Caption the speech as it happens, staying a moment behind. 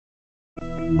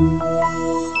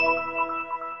The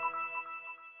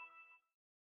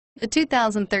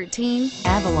 2013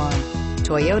 Avalon.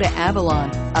 Toyota Avalon,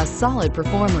 a solid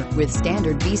performer with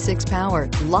standard V6 power,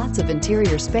 lots of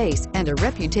interior space, and a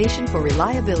reputation for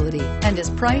reliability, and is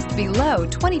priced below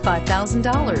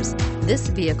 $25,000. This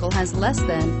vehicle has less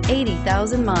than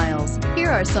 80,000 miles.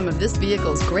 Here are some of this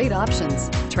vehicle's great options: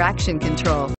 traction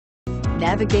control,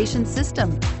 navigation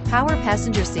system, power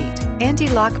passenger seat,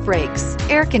 anti-lock brakes,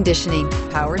 air conditioning,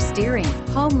 power steering,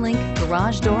 home link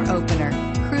garage door opener,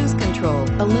 cruise control,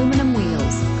 aluminum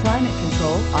wheels, climate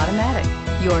control automatic.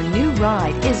 Your new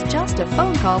ride is just a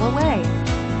phone call away.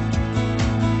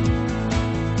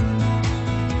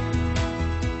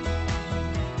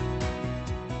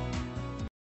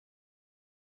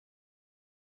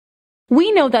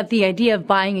 We know that the idea of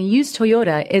buying a used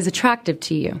Toyota is attractive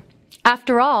to you.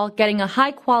 After all, getting a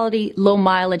high-quality,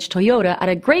 low-mileage Toyota at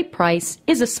a great price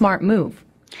is a smart move.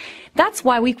 That's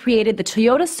why we created the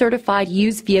Toyota Certified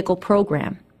Used Vehicle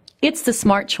Program. It's the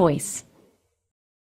smart choice.